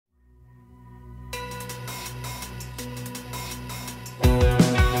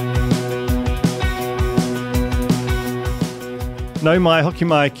Nau mai, hoki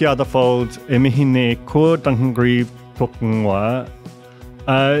mai ki a The Fold, e mihi ne ko Duncan Greive toku wā.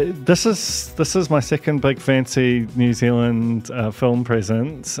 This is my second big fancy New Zealand film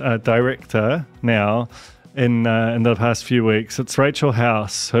presence, director now in the past few weeks. It's Rachel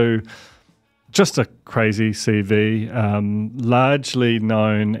House, who just a crazy CV, largely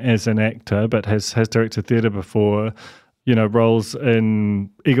known as an actor, but has directed theatre before. You know, roles in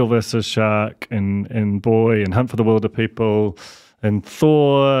Eagle vs. Shark, in Boy, and Hunt for the Wilderpeople, and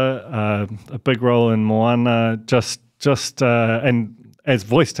Thor, a big role in Moana, and as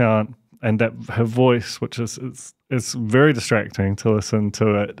voice talent, and that her voice, which is very distracting to listen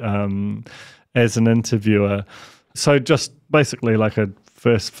to it as an interviewer. So just basically like a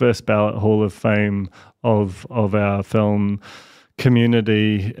first ballot Hall of Fame of our film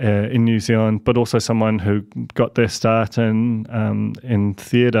community in New Zealand, but also someone who got their start in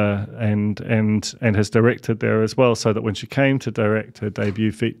theatre and has directed there as well. So that when she came to direct her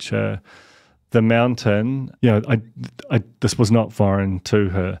debut feature, The Mountain, you know, this was not foreign to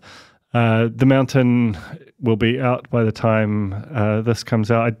her. The Mountain will be out by the time this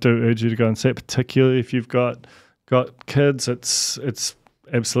comes out. I do urge you to go and see it, particularly if you've got kids. It's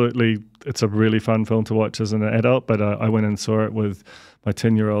absolutely, it's a really fun film to watch as an adult, but I went and saw it with my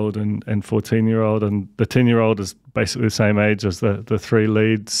 10-year-old and 14-year-old, and the 10-year-old is basically the same age as the three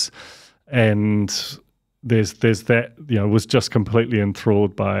leads, and there's that, you know, was just completely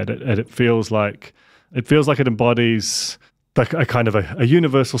enthralled by it. It feels like it embodies like a kind of a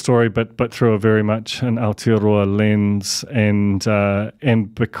universal story, but through a very much an Aotearoa lens,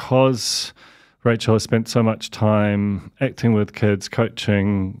 and because Rachel has spent so much time acting with kids,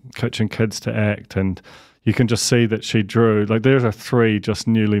 coaching kids to act, and you can just see that she drew, like there are three just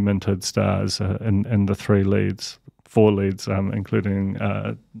newly minted stars in the four leads, including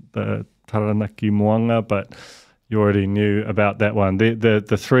the Taranaki Moanga, but you already knew about that one.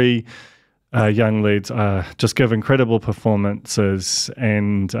 The three young leads just give incredible performances,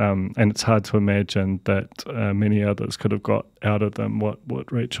 and it's hard to imagine that many others could have got out of them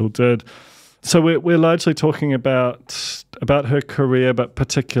what Rachel did. So we're largely talking about her career, but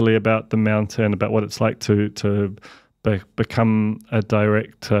particularly about The Mountain, about what it's like to become a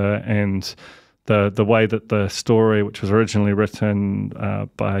director, and the way that the story, which was originally written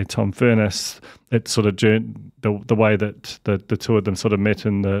by Tom Furness, it sort of the way that the two of them sort of met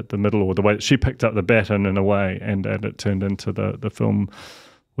in the middle, or the way that she picked up the baton in a way, and it turned into the film,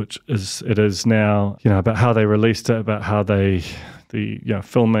 which it is now. You know, about how they released it, about how the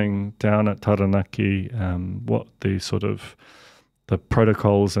filming down at Taranaki, what the sort of the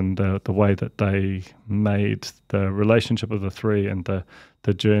protocols and the way that they made the relationship of the three and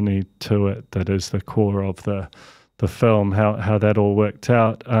the journey to it, that is the core of the film, how that all worked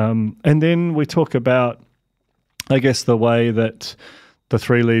out. And then we talk about, I guess, the way that the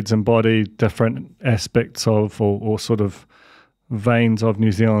three leads embody different aspects of or sort of veins of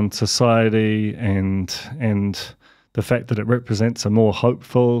New Zealand society, and the fact that it represents a more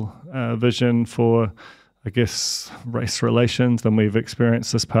hopeful vision for, I guess, race relations than we've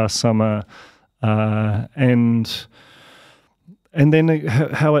experienced this past summer, and then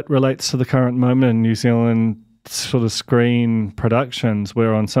how it relates to the current moment in New Zealand sort of screen productions,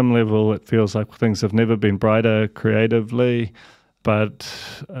 where on some level it feels like things have never been brighter creatively, but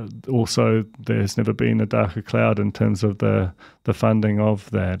also there's never been a darker cloud in terms of the funding of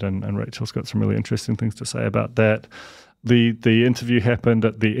that, and Rachel's got some really interesting things to say about that. The interview happened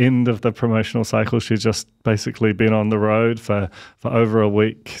at the end of the promotional cycle. She's just basically been on the road for over a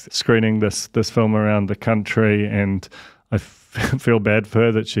week screening this film around the country, and I feel bad for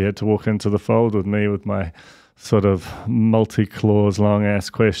her that she had to walk into the fold with me with my sort of multi-clause long-ass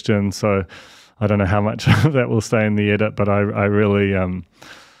question. So I don't know how much of that will stay in the edit, but I really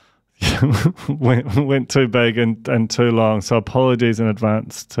went too big and too long. So apologies in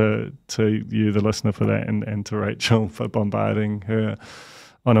advance to you, the listener, for that, and to Rachel for bombarding her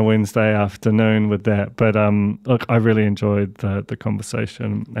on a Wednesday afternoon with that. But look, I really enjoyed the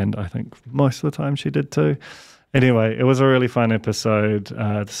conversation, and I think most of the time she did too. Anyway, it was a really fun episode.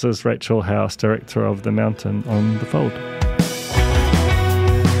 This is Rachel House, director of The Mountain, on The Fold.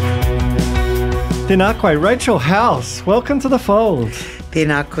 Tēnā koe, Rachel House. Welcome to The Fold.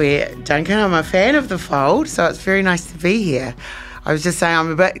 Tēnā koe, Duncan. I'm a fan of The Fold, so it's very nice to be here. I was just saying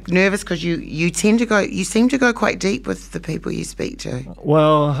I'm a bit nervous because you seem to go quite deep with the people you speak to.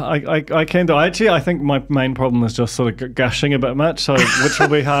 Well, I can do. Actually, I think my main problem is just sort of gushing a bit much, so which will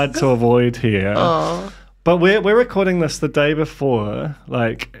be hard to avoid here. Oh. But we're recording this the day before,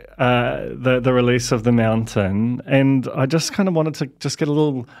 like the release of The Mountain, and I just kind of wanted to just get a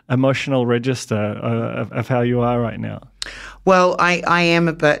little emotional register of how you are right now. Well, I am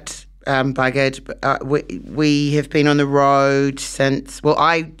a bit buggered. We have been on the road since. Well,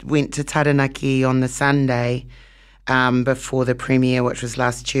 I went to Taranaki on the Sunday before the premiere, which was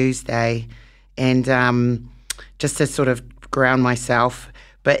last Tuesday, and just to sort of ground myself.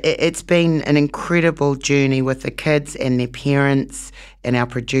 But it's been an incredible journey with the kids and their parents and our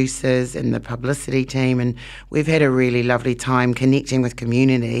producers and the publicity team. And we've had a really lovely time connecting with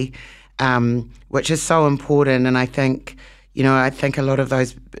community, which is so important. And I think a lot of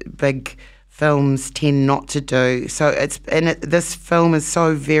those big films tend not to do. So this film is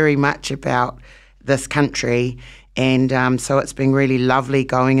so very much about this country. And so it's been really lovely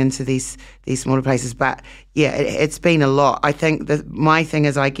going into these smaller places. But yeah, it's been a lot. I think my thing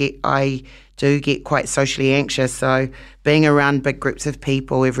is I do get quite socially anxious. So being around big groups of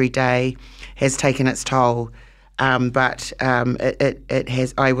people every day has taken its toll. But it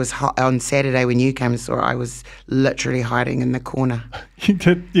has. I was on Saturday when you came and saw it. I was literally hiding in the corner. You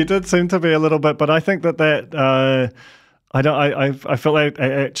did seem to be a little bit, but I think that. I felt like it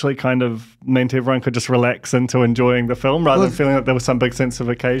actually kind of meant everyone could just relax into enjoying the film rather than feeling like there was some big sense of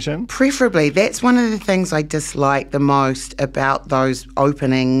occasion. Preferably. That's one of the things I dislike the most about those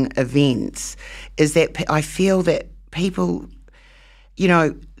opening events is that I feel that people,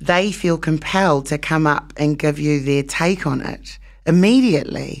 they feel compelled to come up and give you their take on it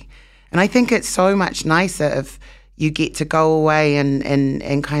immediately. And I think it's so much nicer if you get to go away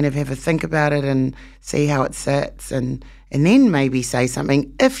and kind of have a think about it and see how it sits and then maybe say something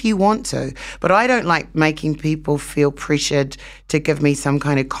if you want to. But I don't like making people feel pressured to give me some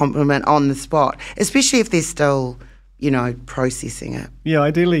kind of compliment on the spot, especially if they're still, processing it. Yeah,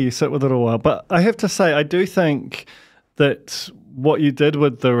 ideally you sit with it a while. But I have to say, I do think that what you did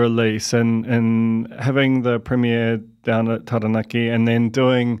with the release and having the premiere down at Taranaki and then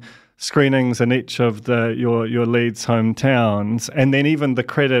doing screenings in each of your leads' hometowns, and then even the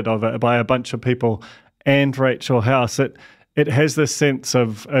credit of it by a bunch of people and Rachel House, it has this sense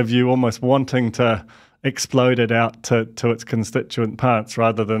of you almost wanting to explode it out to its constituent parts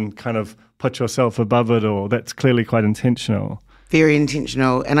rather than kind of put yourself above it all. That's clearly quite intentional. Very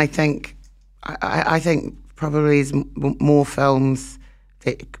intentional, and I think probably there's more films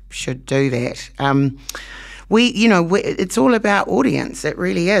that should do that. It's all about audience. It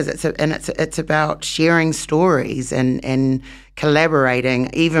really is. It's about sharing stories and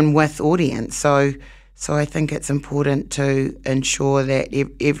collaborating even with audience. So I think it's important to ensure that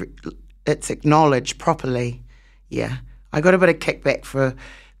it's acknowledged properly. Yeah, I got a bit of kickback for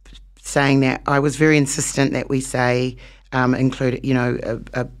saying that. I was very insistent that we say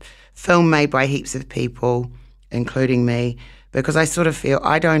a film made by heaps of people, including me, because I sort of feel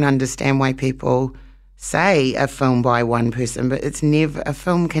I don't understand why people say a film by one person, but a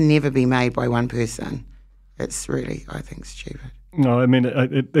film can never be made by one person. It's really, I think, stupid. No, I mean,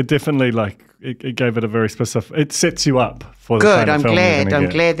 it definitely, it gave it a very specific, it sets you up for the Good, kind of film you're gonna get. I'm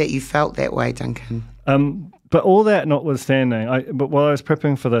glad that you felt that way, Duncan. But all that notwithstanding, but while I was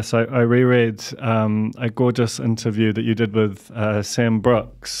prepping for this, I reread a gorgeous interview that you did with Sam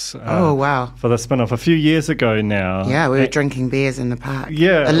Brooks. Oh, wow. For the Spinoff a few years ago now. Yeah, we were drinking beers in the park.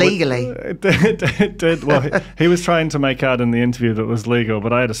 Yeah. Illegally. It did. Well, he was trying to make out in the interview that it was legal,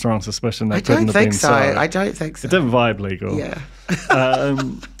 but I had a strong suspicion that couldn't have been so. I don't think so. It didn't vibe legal. Yeah.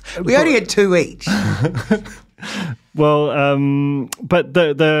 We only had two each. Well, but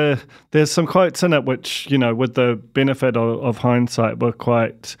there's some quotes in it which, with the benefit of hindsight, were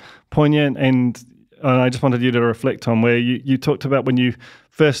quite poignant, and I just wanted you to reflect on where you talked about when you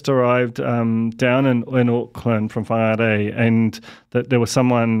first arrived down in Auckland from Whangarei, and that there was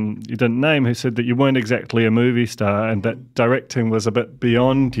someone you didn't name who said that you weren't exactly a movie star and that directing was a bit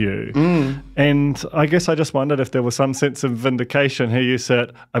beyond you. And I guess I just wondered if there was some sense of vindication here you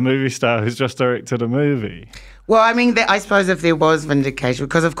said a movie star who's just directed a movie. Well, I mean, I suppose if there was vindication,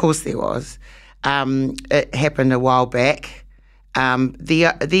 because of course there was, it happened a while back.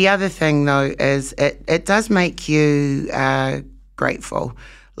 The other thing, though, is it does make you grateful.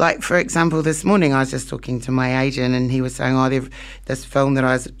 Like, for example, this morning I was just talking to my agent and he was saying, this film that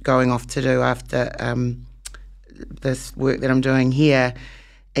I was going off to do after this work that I'm doing here,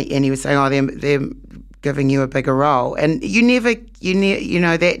 and he was saying, they're giving you a bigger role. And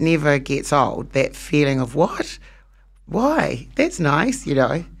that never gets old, that feeling of what? Why? That's nice,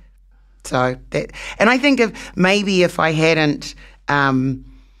 So that, and I think if I hadn't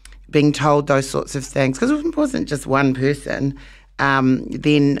been told those sorts of things, because it wasn't just one person,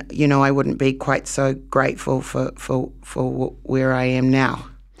 then, I wouldn't be quite so grateful for where I am now.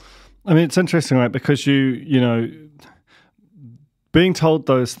 I mean, it's interesting, right? Because being told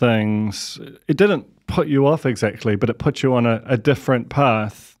those things, it didn't put you off exactly, but it put you on a different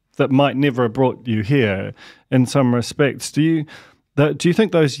path that might never have brought you here in some respects. Do you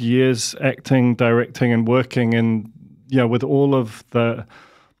think those years acting, directing, and working in, with all of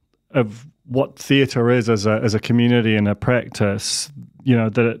what theatre is as a community and a practice,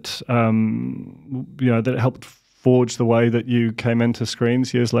 that it helped forge the way that you came into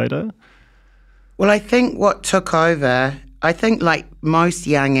screens years later? Well, I think what took over, like most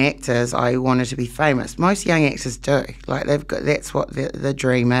young actors, I wanted to be famous. Most young actors do. Like that's what the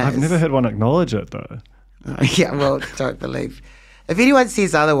dream is. I've never heard one acknowledge it though. Yeah, well, don't believe. If anyone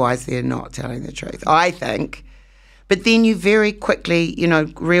says otherwise, they're not telling the truth, I think. But then you very quickly,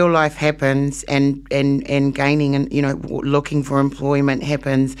 real life happens and gaining and, looking for employment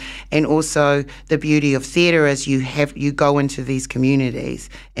happens. And also the beauty of theatre is you go into these communities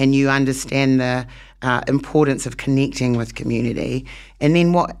and you understand the importance of connecting with community. And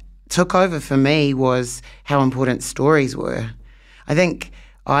then what took over for me was how important stories were. I think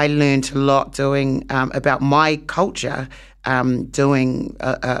I learned a lot doing about my culture, doing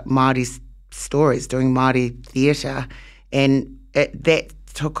Māori stories, doing Māori theatre, and that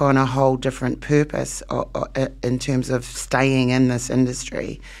took on a whole different purpose in terms of staying in this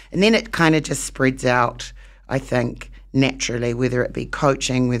industry. And then it kind of just spreads out, I think, naturally, whether it be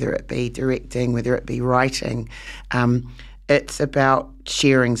coaching, whether it be directing, whether it be writing. It's about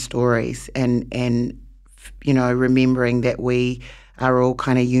sharing stories and remembering that we are all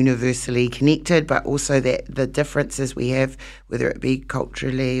kind of universally connected, but also that the differences we have, whether it be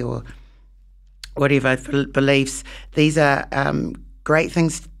culturally or whatever beliefs, these are great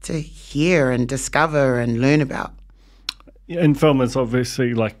things to hear and discover and learn about. In film, it's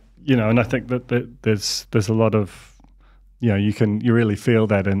obviously and I think that there's a lot of, you really feel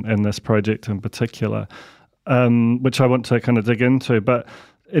that in this project in particular, which I want to kind of dig into. But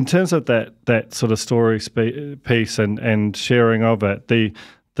in terms of that sort of story piece and sharing of it,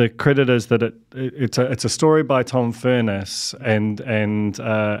 the credit is that it's a story by Tom Furness and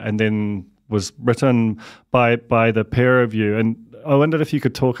then was written by the pair of you. And I wondered if you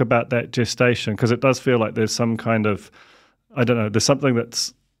could talk about that gestation, because it does feel like there's some kind of, I don't know, there's something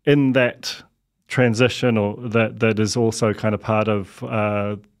that's in that transition or that is also kind of part of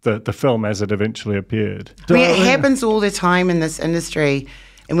the film as it eventually appeared. It happens all the time in this industry.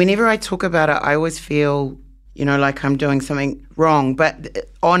 And whenever I talk about it, I always feel, like I'm doing something wrong. But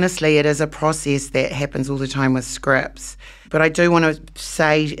honestly, it is a process that happens all the time with scripts. But I do want to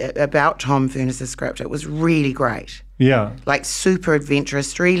say about Tom Furness's script, it was really great. Yeah. Like super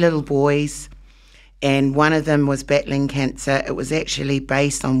adventurous, 3 little boys, and one of them was battling cancer. It was actually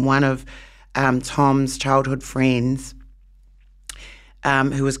based on one of Tom's childhood friends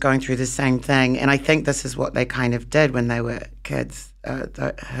who was going through the same thing. And I think this is what they kind of did when they were kids,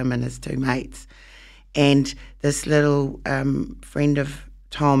 him and his 2 mates. And this little friend of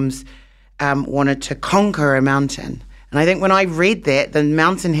Tom's wanted to conquer a mountain. And I think when I read that, the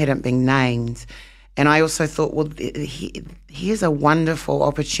mountain hadn't been named. And I also thought, well, here's a wonderful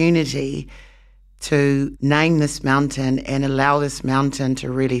opportunity to name this mountain and allow this mountain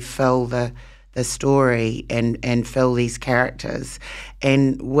to really fill the story and fill these characters.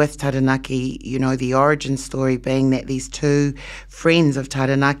 And with Taranaki, the origin story being that these 2 friends of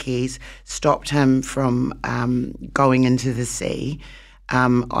Taranaki's stopped him from going into the sea.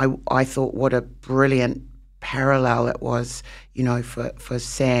 I thought what a brilliant parallel it was, for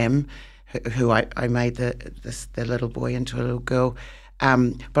Sam, who I made the little boy into a little girl.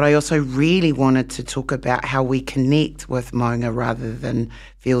 But I also really wanted to talk about how we connect with Maunga rather than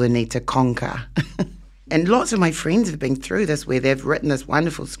feel the need to conquer. And lots of my friends have been through this, where they've written this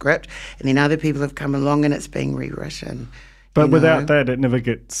wonderful script and then other people have come along and it's being rewritten. But without that, it never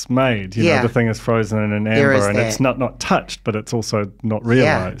gets made. The thing is frozen in an amber, and it's not touched, but it's also not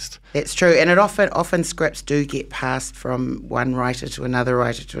realised. Yeah, that's true. And it often scripts do get passed from one writer to another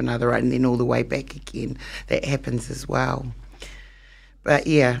writer to another writer, and then all the way back again. That happens as well. But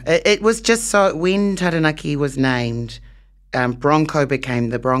yeah, it was just so when Taranaki was named, Bronco became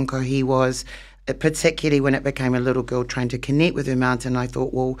the Bronco he was. Particularly when it became a little girl trying to connect with her mountain, I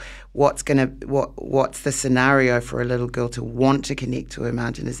thought, well, what's the scenario for a little girl to want to connect to her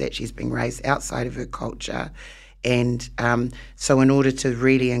mountain is that she's being raised outside of her culture. And so in order to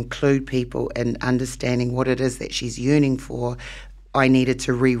really include people in understanding what it is that she's yearning for, I needed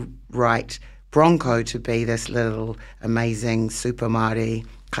to rewrite Bronco to be this little amazing super Māori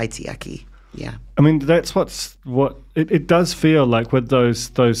kaitiaki. Yeah. I mean, that's what it does feel like with those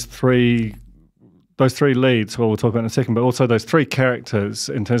three leads, well, we'll talk about in a second, but also those three characters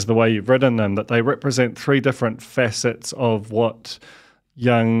in terms of the way you've written them, that they represent three different facets of what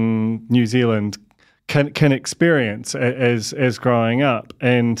young New Zealand can experience as growing up,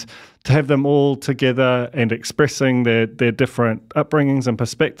 and to have them all together and expressing their different upbringings and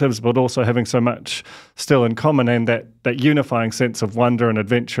perspectives, but also having so much still in common, and that unifying sense of wonder and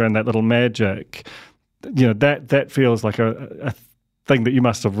adventure and that little magic, that feels like a thing that you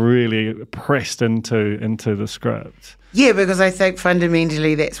must have really pressed into the script. Yeah, because I think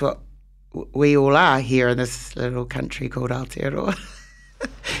fundamentally that's what we all are here in this little country called Aotearoa.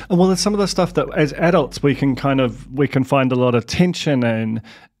 Well, there's some of the stuff that as adults we can find a lot of tension in,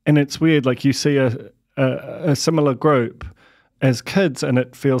 and it's weird. Like you see a similar group as kids, and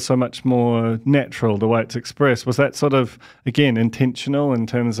it feels so much more natural the way it's expressed. Was that sort of again intentional in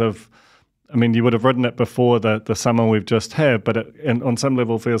terms of? I mean, you would have written it before the summer we've just had, but it on some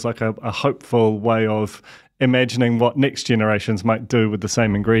level feels like a hopeful way of imagining what next generations might do with the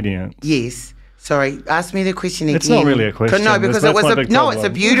same ingredients. Yes. Sorry, ask me the question again. It's not really a question. No, because it's a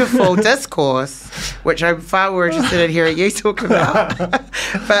beautiful discourse, which I'm far more interested in hearing you talk about.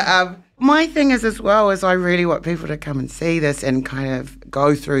 But my thing is as well is I really want people to come and see this and kind of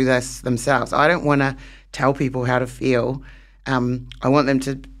go through this themselves. I don't want to tell people how to feel. I want them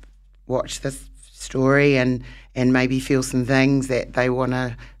to watch this story and maybe feel some things that they want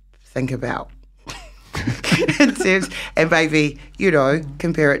to think about. And maybe,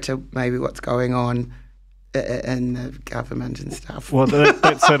 compare it to maybe what's going on in the government and stuff. Well,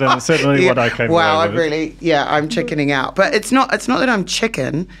 that's certainly what I came away with. I'm chickening out. But it's not that I'm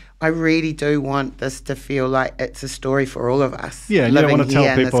chicken. I really do want this to feel like it's a story for all of us. Yeah, you don't want to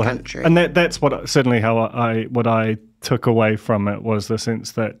tell people, and that's what I took away from it, was the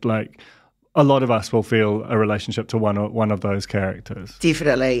sense that like a lot of us will feel a relationship to one of those characters.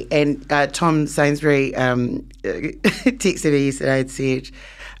 Definitely. And Tom Sainsbury texted me yesterday and said,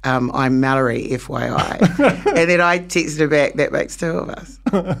 I'm Mallory, FYI. And then I texted her back, that makes two of us.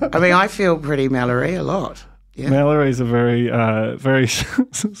 I mean, I feel pretty Mallory a lot. Yeah. Mallory's a very, very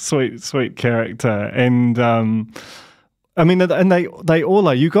sweet character. And, I mean, and they all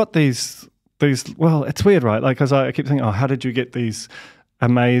are. You got these, well, it's weird, right? Like, because I keep thinking, how did you get these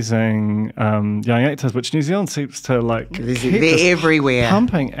amazing young actors, which New Zealand seems to like they're everywhere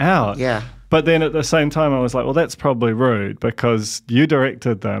pumping out. Yeah. But then at the same time I was like, well, that's probably rude because you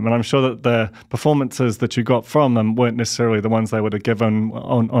directed them, and I'm sure that the performances that you got from them weren't necessarily the ones they would have given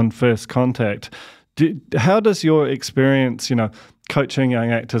on first contact. How does your experience, coaching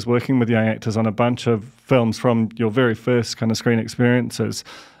young actors, working with young actors on a bunch of films from your very first kind of screen experiences,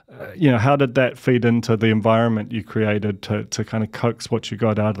 how did that feed into the environment you created to kind of coax what you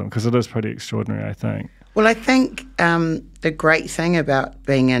got out of them? Because it is pretty extraordinary, I think. Well, I think the great thing about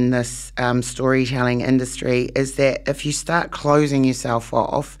being in this storytelling industry is that if you start closing yourself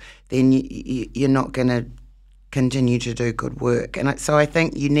off, then you're not going to continue to do good work. And so I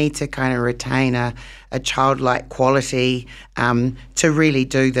think you need to kind of retain a childlike quality to really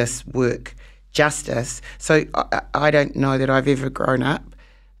do this work justice. So I don't know that I've ever grown up.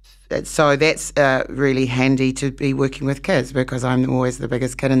 So that's really handy to be working with kids because I'm always the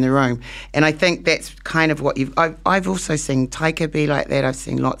biggest kid in the room. And I think that's kind of what I've also seen Taika be like that. I've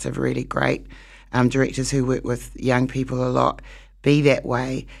seen lots of really great directors who work with young people a lot be that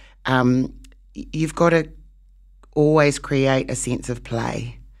way. You've got to always create a sense of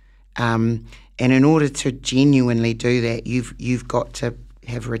play. And in order to genuinely do that, you've got to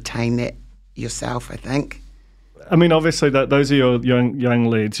have retained that yourself, I think. I mean, obviously, those are your young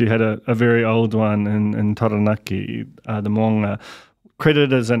leads. You had a very old one in Taranaki, the Moonga,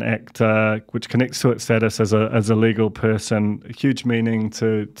 credited as an actor, which connects to its status as a legal person, a huge meaning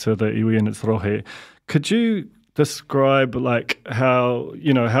to the iwi and its rohe. Could you describe like how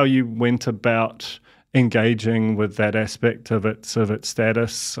you went about engaging with that aspect of its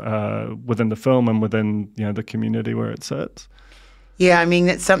status within the film and within the community where it sits? Yeah, I mean,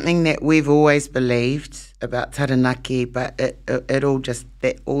 it's something that we've always believed about Taranaki, but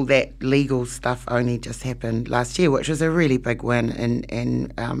all that legal stuff only just happened last year, which was a really big win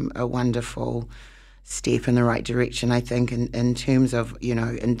and a wonderful step in the right direction, I think, in terms of,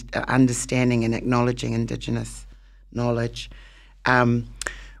 understanding and acknowledging Indigenous knowledge. I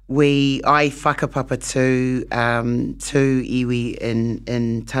whakapapa two iwi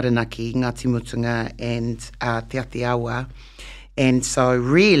in Taranaki, Ngāti Mutunga and Te Atiawa. And so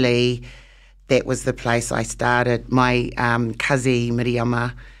really that was the place I started. My kazi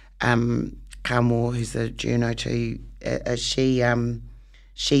Miriama Kamo, who's a journo too, she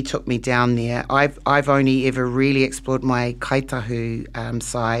she took me down there. I've only ever really explored my kaitahu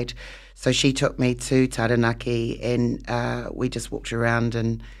side. So she took me to Taranaki, and we just walked around,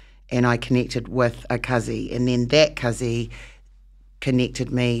 and I connected with a kazi, and then that kazi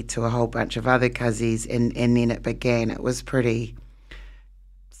connected me to a whole bunch of other kazis, and then it began. It was pretty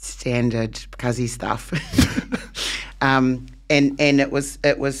standard kazi stuff. And it was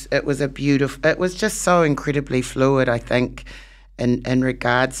a beautiful. It was just so incredibly fluid, I think, in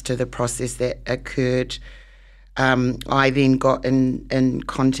regards to the process that occurred. I then got in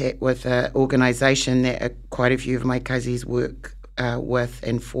contact with an organisation that quite a few of my kazis work with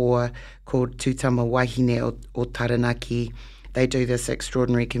and for, called Tūtama Wahine o Taranaki. They do this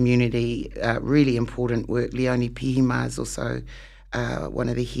extraordinary community, really important work. Leonie Pihima is also one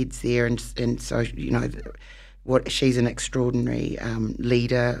of the heads there, and so, you know, she's an extraordinary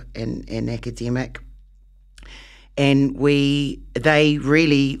leader and academic. And they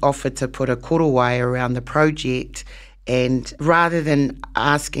really offered to put a korowai around the project, and rather than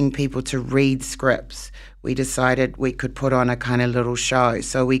asking people to read scripts, we decided we could put on a kind of little show.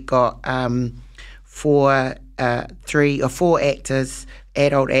 So we got 3 or 4 actors,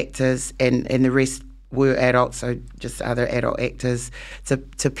 adult actors, and the rest were adults, so just other adult actors,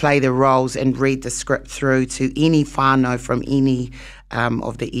 to play the roles and read the script through to any whānau from any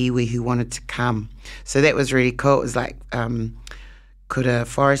of the iwi who wanted to come. So that was really cool. It was like Kura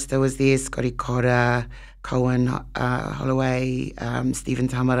Forrester was there, Scotty Cotter, Cohen Holloway, Stephen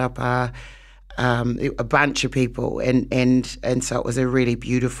Tamarapa, a bunch of people, and so it was a really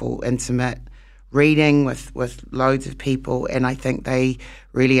beautiful, intimate reading with loads of people, and I think they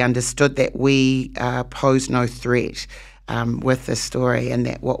really understood that we pose no threat with the story, and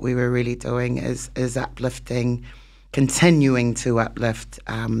that what we were really doing is uplifting, continuing to uplift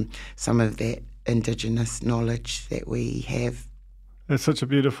some of that Indigenous knowledge that we have. It's such a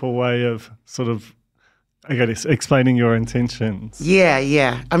beautiful way of sort of, I guess, explaining your intentions.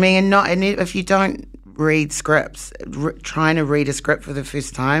 Yeah. I mean, and if you don't read scripts, trying to read a script for the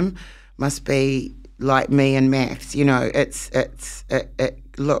first time must be like me in maths. You know, it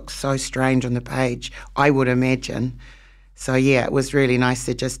looks so strange on the page, I would imagine. So yeah, it was really nice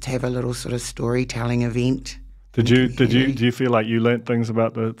to just have a little sort of storytelling event. Do you feel like you learnt things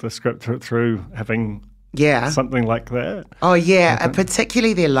about the script through having something like that? Oh yeah,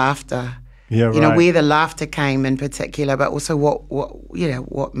 particularly their laughter. Yeah, right. You know, where the laughter came in particular, but also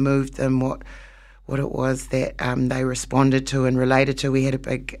what moved them, what it was that they responded to and related to. We had a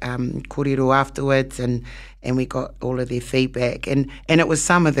big kōrero afterwards, and we got all of their feedback, and it was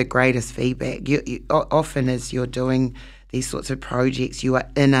some of the greatest feedback. You often, as you're doing these sorts of projects, you are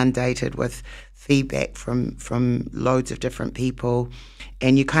inundated with feedback from loads of different people,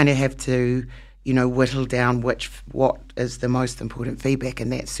 and you kind of have to, you know, whittle down what is the most important feedback,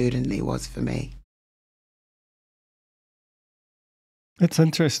 and that certainly was for me. It's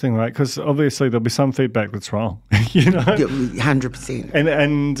interesting, right? Because obviously there'll be some feedback that's wrong, you know? 100%.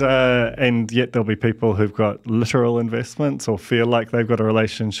 And yet there'll be people who've got literal investments or feel like they've got a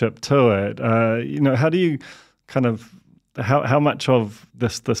relationship to it. You know, how do you kind of, how much of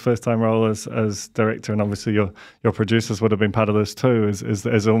this first time role as director, and obviously your producers would have been part of this too,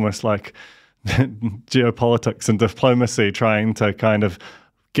 is almost like geopolitics and diplomacy, trying to kind of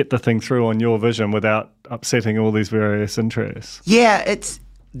get the thing through on your vision without upsetting all these various interests? Yeah, it's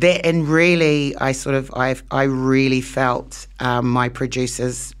that, and really, I really felt my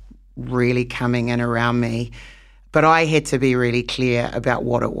producers really coming in around me, but I had to be really clear about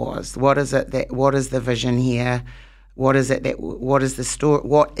what it was. What is the vision here? What is the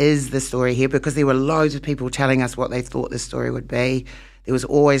story here? Because there were loads of people telling us what they thought the story would be. There was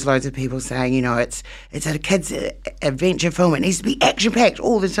always loads of people saying, you know, it's a kid's adventure film. It needs to be action-packed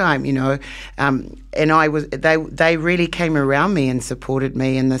all the time, you know. And they really came around me and supported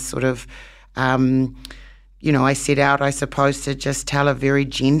me in this sort of, you know, I set out, I suppose, to just tell a very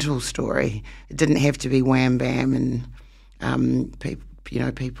gentle story. It didn't have to be wham bam and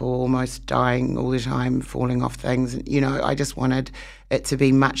people almost dying all the time, falling off things. And, you know, I just wanted it to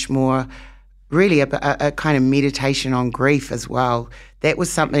be much more really a kind of meditation on grief as well. That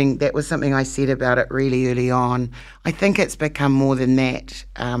was something I said about it really early on. I think it's become more than that.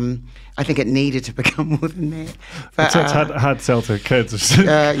 I think it needed to become more than that. But, it's hard sell to kids.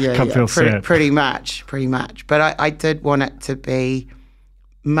 Feel sad. Pretty much. But I did want it to be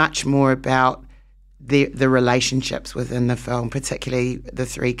much more about the relationships within the film, particularly the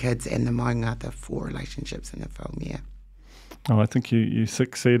 3 kids and the maunga, the 4 relationships in the film, yeah. Oh, I think you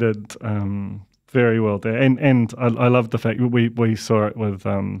succeeded very well there, and I love the fact we saw it with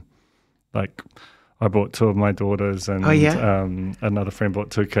I brought 2 of my daughters, and another friend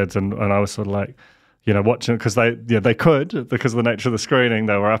brought 2 kids, and I was sort of like, watching, because they could, because of the nature of the screening,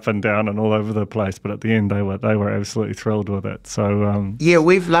 they were up and down and all over the place. But at the end, they were absolutely thrilled with it. So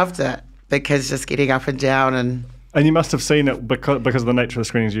we've loved it, because just getting up and down and you must have seen it because of the nature of the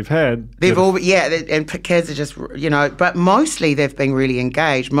screenings you've had. They've all, and kids are just, but mostly they've been really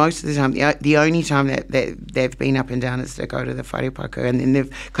engaged. Most of the time, the only time that they've been up and down is to go to the wharepaku, and then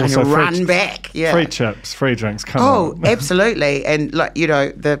they've kind of run back. Yeah. Free chips, free drinks, come on. Oh, absolutely. And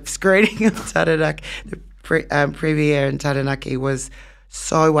the screening of Taranaki, the premiere in Taranaki was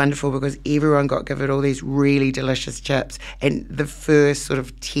so wonderful, because everyone got given all these really delicious chips, and the first sort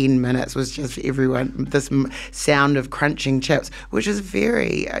of 10 minutes was just everyone, this sound of crunching chips, which is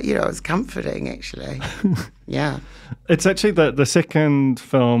very, it was comforting, actually. Yeah. It's actually the second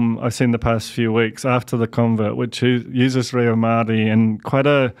film I've seen the past few weeks after The Convert, which uses reo Māori in quite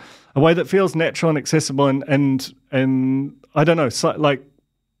a way that feels natural and accessible, and I don't know,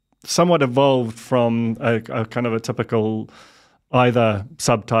 somewhat evolved from a kind of a typical either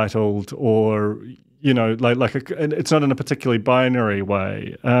subtitled or, it's not in a particularly binary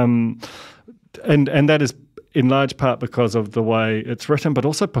way. And that is in large part because of the way it's written, but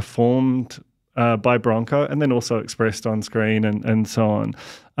also performed by Bronco, and then also expressed on screen and so on.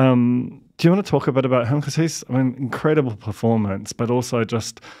 Do you want to talk a bit about him? Because he's, incredible performance, but also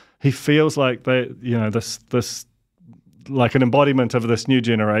just, he feels like this like an embodiment of this new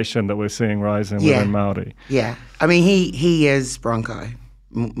generation that we're seeing rising within Māori. Yeah. He is Bronco,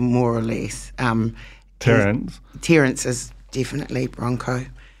 more or less. Terence is definitely Bronco,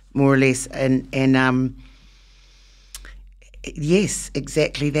 more or less. And yes,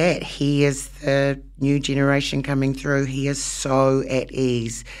 exactly that. He is the new generation coming through. He is so at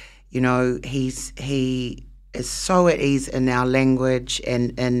ease. He is so at ease in our language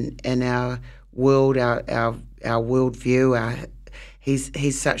and in our world, our worldview.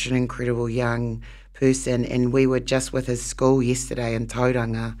 He's such an incredible young person, and we were just with his school yesterday in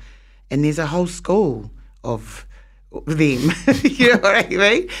Tauranga, and there's a whole school of them. You know what I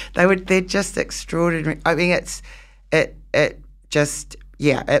mean? They're just extraordinary.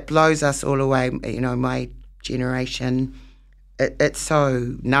 It blows us all away. My generation. It's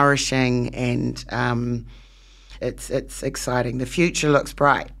so nourishing, and it's exciting. The future looks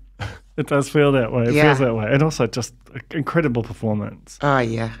bright. It does feel that way. It feels that way. And also just incredible performance. Oh,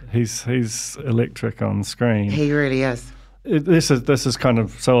 yeah. He's electric on screen. He really is. This is kind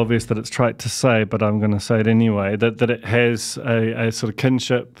of so obvious that it's trite to say, but I'm going to say it anyway, that it has a sort of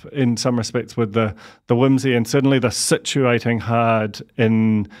kinship in some respects with the whimsy, and certainly the situating hard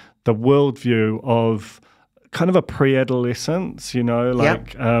in the worldview of kind of a pre-adolescence, with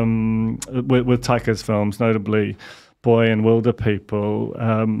Taika's films, notably Boy and Wilderpeople,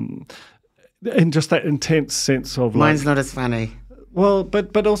 and just that intense sense of mine's not as funny. Well,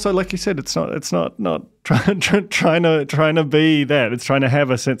 but also, like you said, it's not trying to be that. It's trying to have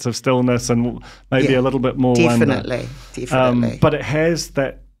a sense of stillness and maybe a little bit more wonder. Definitely. But it has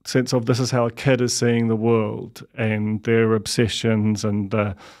that sense of, this is how a kid is seeing the world, and their obsessions, and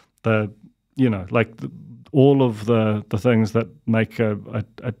all of the things that make a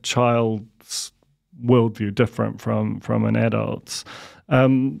child's worldview different from an adult's.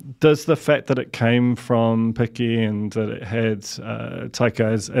 Does the fact that it came from Piki and that it had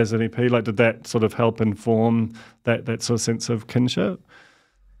Taika as an EP, did that sort of help inform that sort of sense of kinship?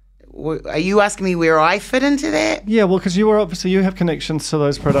 Are you asking me where I fit into that? Yeah, well, because you have connections to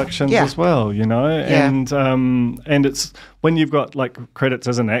those productions as well, and it's when you've got credits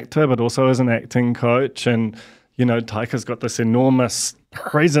as an actor, but also as an acting coach, and Taika's got this enormous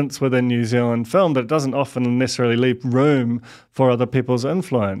presence within New Zealand film that it doesn't often necessarily leave room for other people's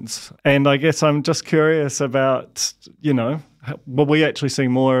influence. And I guess I'm just curious about, will we actually see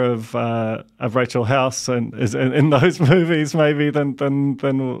more of Rachel House in those movies maybe than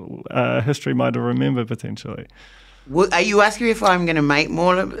history might have remembered potentially? Well, are you asking me if I'm going to make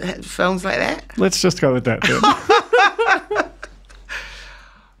more films like that? Let's just go with that then.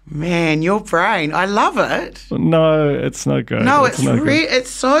 Man, your brain. I love it. No, it's no good. No, it's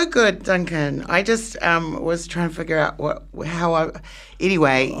so good, Duncan. I just was trying to figure out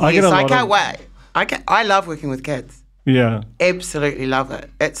anyway, I can't wait. I love working with kids. Yeah. Absolutely love it.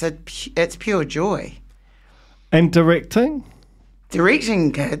 It's pure joy. And directing?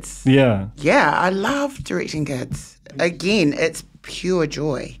 Directing kids. Yeah. Yeah, I love directing kids. Again, it's pure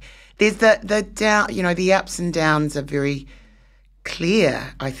joy. There's the down, the ups and downs are very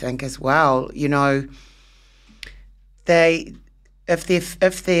clear, I think, as well. If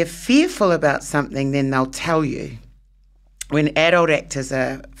they're fearful about something, then they'll tell you. when adult actors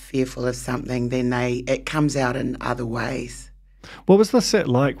are fearful of something, then it comes out in other ways. What was the set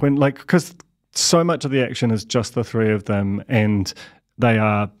like when, like, because so much of the action is just the three of them, and they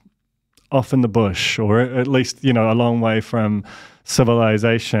are off in the bush, or at least, you know, a long way from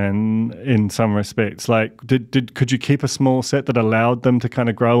civilization in some respects. Like, could you keep a small set that allowed them to kind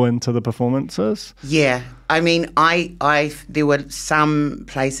of grow into the performances? Yeah, I mean, there were some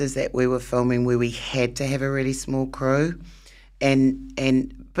places that we were filming where we had to have a really small crew,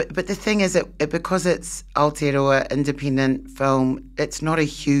 but the thing is that because it's Aotearoa independent film, it's not a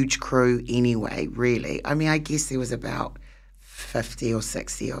huge crew anyway, really. I mean, I guess there was about 50 or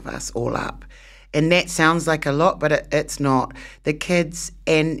 60 of us all up. And that sounds like a lot, but it's not. The kids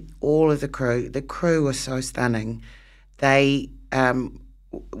and all of the crew were so stunning. We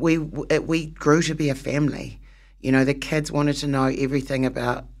grew to be a family. You know, the kids wanted to know everything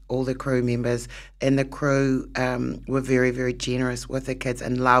about all the crew members, and the crew were very, very generous with the kids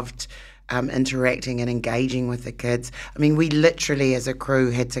and loved interacting and engaging with the kids. I mean, we literally, as a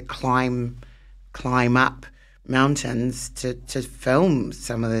crew, had to climb up mountains to film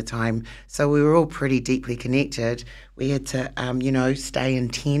some of the time. So we were all pretty deeply connected. We had to, stay in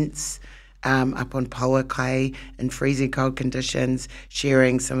tents up on Pauakai in freezing cold conditions,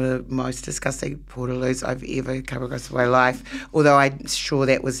 sharing some of the most disgusting portaloos I've ever come across in my life, although I'm sure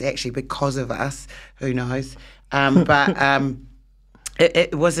that was actually because of us. Who knows?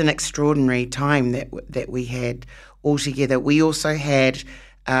 It was an extraordinary time that we had all together. We also had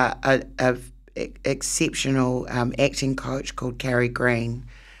a exceptional acting coach called Carrie Green,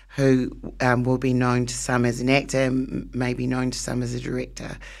 who will be known to some as an actor, maybe known to some as a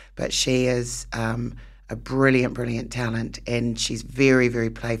director, but she is a brilliant talent, and she's very, very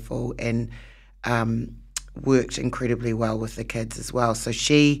playful and worked incredibly well with the kids as well. So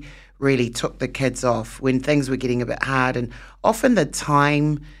she really took the kids off when things were getting a bit hard, and often the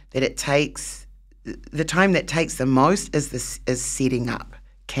time that takes the most is setting up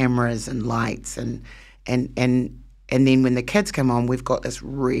cameras and lights and then when the kids come on, we've got this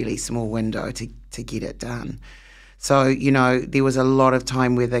really small window to get it done. So, you know, there was a lot of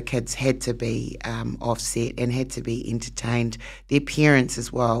time where the kids had to be offset and had to be entertained. Their parents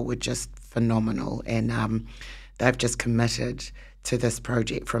as well were just phenomenal, and they've just committed to this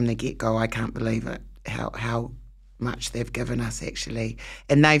project from the get-go. I can't believe it, how much they've given us, actually.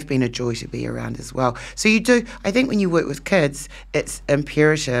 And they've been a joy to be around as well. So I think when you work with kids, it's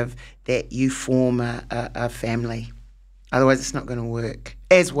imperative that you form a family. Otherwise, it's not going to work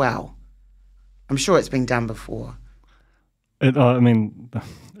as well. I'm sure it's been done before. I mean,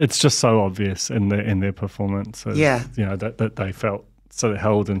 it's just so obvious in their performances. Yeah. You know, that they felt sort of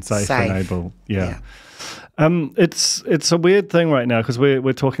held and safe. And able. Yeah. It's a weird thing right now because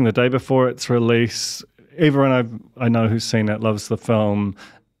we're talking the day before its release. Everyone I know who's seen it loves the film,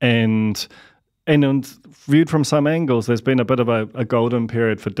 and viewed from some angles, there's been a bit of a golden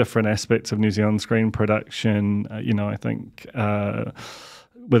period for different aspects of New Zealand screen production. I think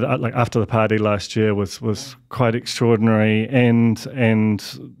with like After the Party last year was quite extraordinary, and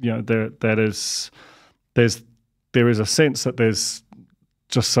you know there is a sense that there's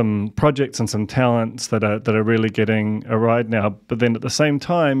just some projects and some talents that are really getting a ride now. But then at the same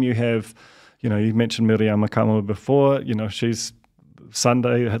time, you have, you know, you mentioned Miriam Makamu before. You know, she's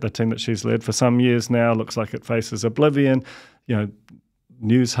Sunday, the team that she's led for some years now, looks like it faces oblivion. You know,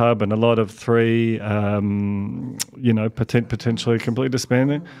 News Hub and a lot of 3, potentially completely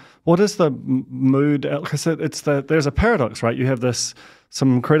disbanding. What is the mood? Because there's a paradox, right? You have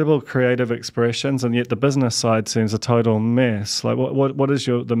some incredible creative expressions, and yet the business side seems a total mess. Like, what is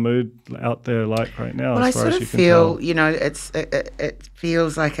the mood out there like right now? Well, as far I as sort you of can feel, tell? you know, it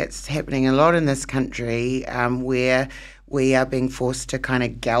feels like it's happening a lot in this country, where we are being forced to kind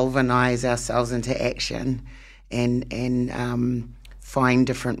of galvanise ourselves into action and find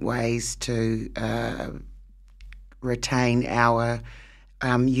different ways to retain our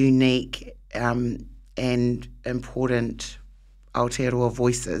unique and important Aotearoa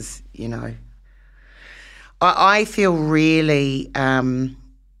voices, you know. I feel really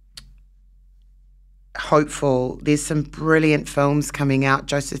hopeful. There's some brilliant films coming out.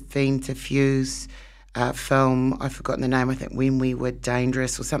 Josephine Tafew's film, I've forgotten the name, I think When We Were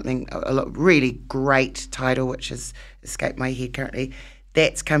Dangerous or something, really great title, which has escaped my head currently.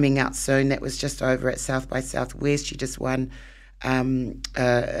 That's coming out soon. That was just over at South by Southwest. She just won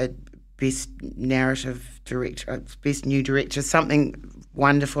a Best Narrative Director, Best New Director, something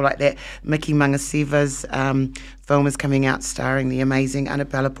wonderful like that. Miki Mangasiva's film is coming out starring the amazing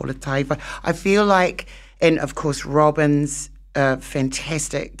Annabella Polataiva. I feel like, and of course Robin's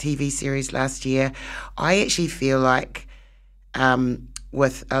fantastic TV series last year, I actually feel like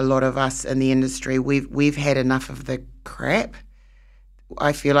with a lot of us in the industry. We've had enough of the crap.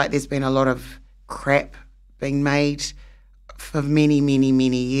 I feel like there's been a lot of crap being made for many, many,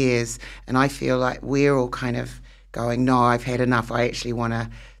 many years, and I feel like we're all kind of going, no, I've had enough. I actually want to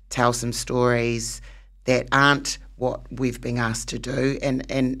tell some stories that aren't what we've been asked to do,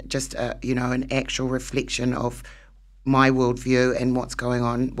 and just an actual reflection of my worldview and what's going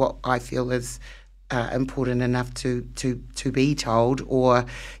on, what I feel is important enough to be told, or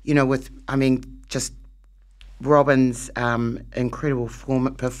just Robin's incredible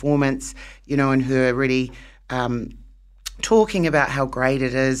performance, and her really talking about how great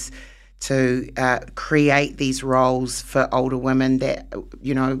it is to create these roles for older women that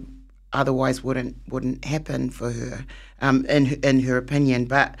otherwise wouldn't happen for her, in her opinion.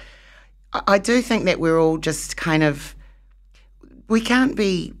 But I do think that we're all just kind of, we can't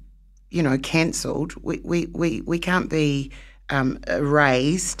be, cancelled. We can't be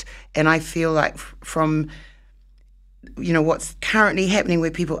erased. And I feel like from what's currently happening,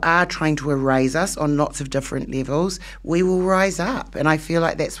 where people are trying to erase us on lots of different levels, we will rise up. And I feel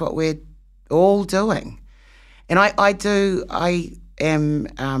like that's what we're all doing. And I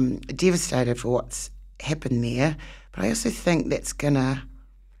am devastated for what's happened there, but I also think that's going to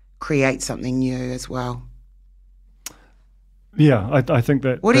create something new as well. Yeah, I think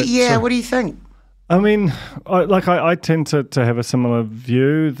that... What do you think? I mean, I tend to have a similar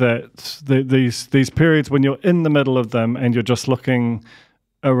view that these periods when you're in the middle of them and you're just looking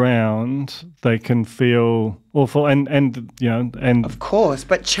around, they can feel awful, and of course,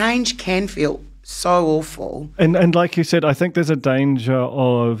 but change can feel so awful. And like you said, I think there's a danger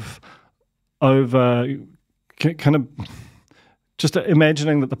of kind of just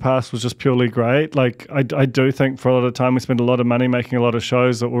imagining that the past was just purely great. Like, I do think for a lot of time we spent a lot of money making a lot of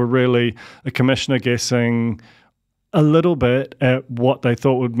shows that were really a commissioner guessing a little bit at what they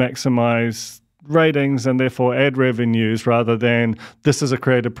thought would maximize ratings and therefore ad revenues, rather than this is a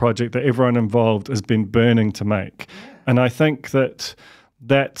creative project that everyone involved has been burning to make. And I think that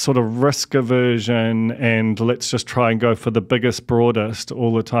sort of risk aversion and let's just try and go for the biggest, broadest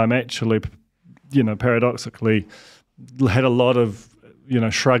all the time actually, paradoxically had a lot of,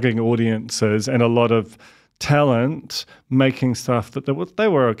 shrugging audiences and a lot of talent making stuff that they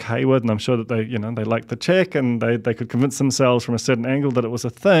were okay with. And I'm sure that they liked the check and they could convince themselves from a certain angle that it was a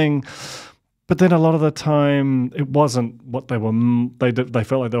thing. But then a lot of the time it wasn't what they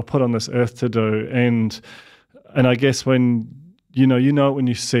felt like they were put on this earth to do. And I guess when you know it when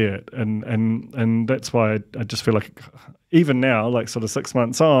you see it, and that's why I just feel like even now, like sort of 6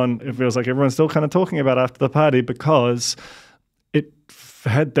 months on, it feels like everyone's still kind of talking about After the Party, because it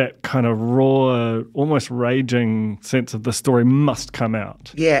had that kind of raw, almost raging sense of the story must come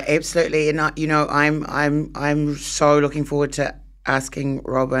out. Yeah, absolutely. And I'm so looking forward to asking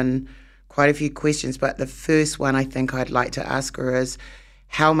Robin quite a few questions. But the first one I think I'd like to ask her is,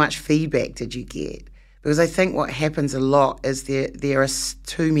 how much feedback did you get? Because I think what happens a lot is there are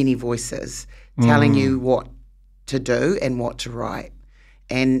too many voices telling you what to do and what to write,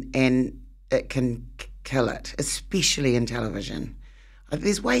 and it can kill it, especially in television.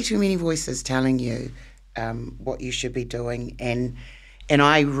 There's way too many voices telling you what you should be doing, and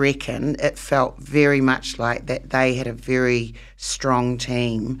I reckon it felt very much like that they had a very strong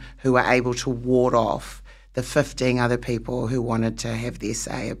team who were able to ward off the 15 other people who wanted to have their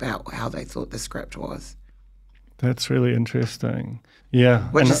say about how they thought the script was. That's really interesting. Yeah.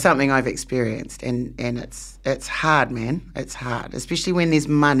 Which is something I've experienced, and it's hard, man. It's hard, especially when there's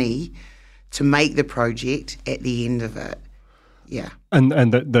money to make the project at the end of it. Yeah. And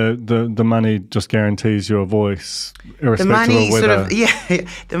the money just guarantees your voice, irrespective of whether...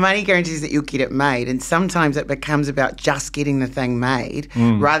 the money guarantees that you'll get it made, and sometimes it becomes about just getting the thing made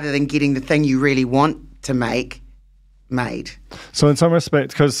rather than getting the thing you really want to make made. So in some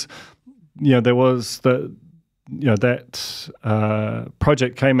respects, because there was that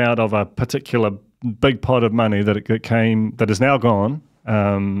project came out of a particular big pot of money that is now gone,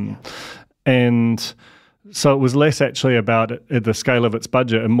 and so it was less actually about the scale of its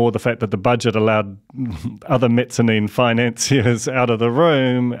budget and more the fact that the budget allowed other mezzanine financiers out of the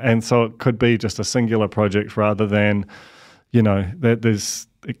room, and so it could be just a singular project rather than,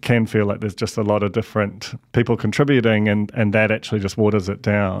 it can feel like there's just a lot of different people contributing, and that actually just waters it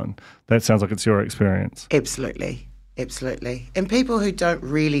down. That sounds like it's your experience. Absolutely. And people who don't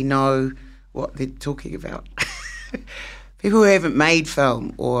really know what they're talking about. People who haven't made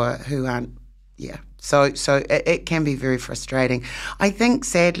film or who aren't, So it can be very frustrating. I think,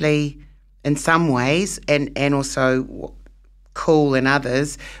 sadly, in some ways, and also cool in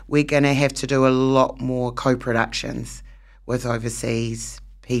others, we're going to have to do a lot more co-productions with overseas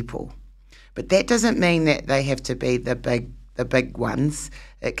people. But that doesn't mean that they have to be the big ones.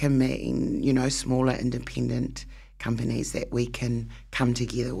 It can mean, smaller independent companies that we can come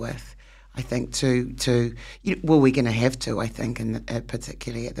together with. I think we're going to have to. I think,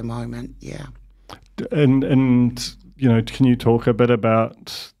 particularly at the moment, yeah. And can you talk a bit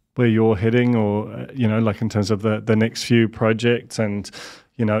about where you're heading, or like in terms of the next few projects, and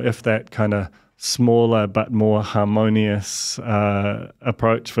if that kind of smaller but more harmonious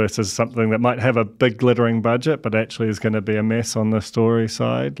approach versus something that might have a big glittering budget but actually is going to be a mess on the story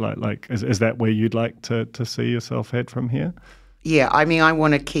side, like is that where you'd like to see yourself head from here? Yeah, I mean, I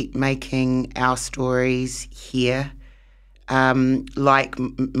want to keep making our stories here. Like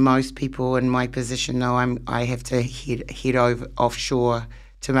most people in my position, though, I have to head over offshore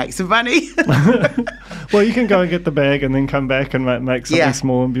to make some money. Well, you can go and get the bag and then come back and make something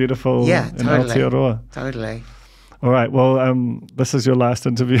small and beautiful in Aotearoa. Totally. All right. Well, this is your last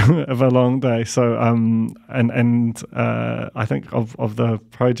interview of a long day. So, I think of the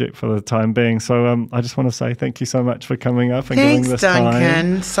project for the time being. So, I just want to say thank you so much for coming up and giving this time. Thanks,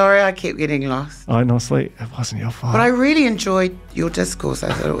 Duncan. Sorry, I kept getting lost. Honestly, it wasn't your fault. But I really enjoyed your discourse.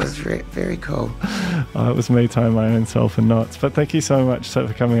 I thought it was very, very cool. It was me tying my own self in knots. But thank you so much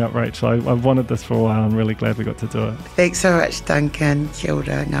for coming up, Rachel. I've wanted this for a while. I'm really glad we got to do it. Thanks so much, Duncan. Kia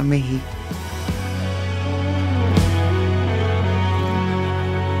ora, ngā mihi.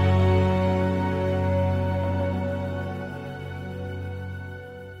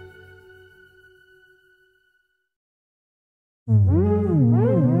 Mm-hmm.